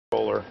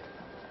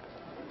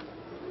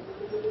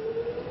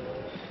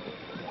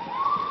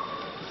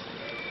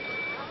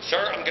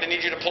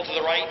need you to pull to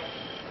the right.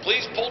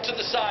 Please pull to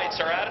the side,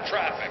 sir, out of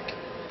traffic.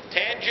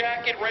 Tan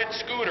jacket, red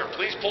scooter.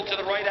 Please pull to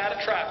the right, out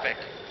of traffic.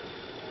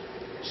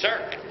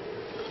 Sir.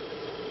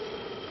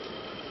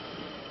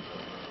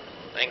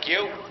 Thank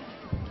you.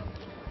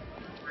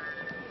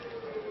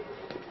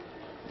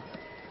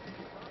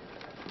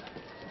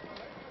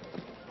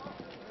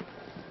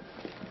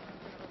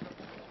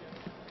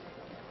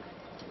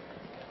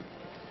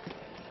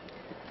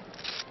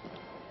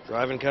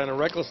 Driving kind of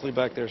recklessly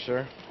back there,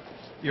 sir.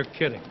 You're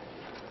kidding.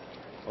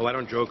 Oh, I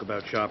don't joke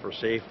about shopper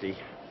safety.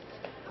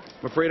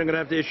 I'm afraid I'm going to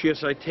have to issue a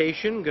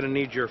citation. I'm going to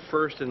need your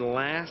first and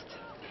last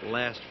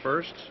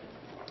first.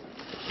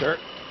 Sir.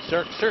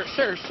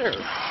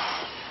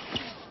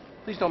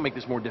 Please don't make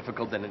this more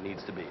difficult than it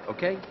needs to be,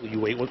 okay? Will you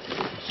wait?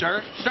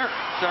 Sir.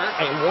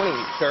 I am warning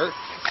you, sir.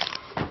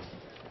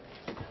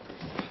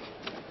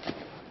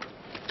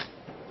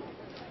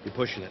 You're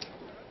pushing it.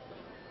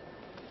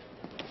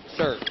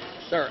 Sir.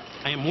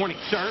 I am warning,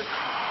 sir.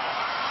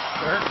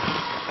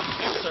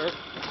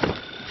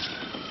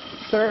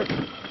 Sir.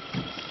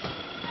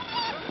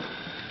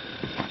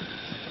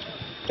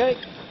 Okay.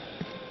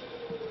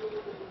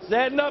 Is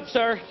that enough,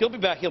 sir? He'll be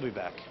back.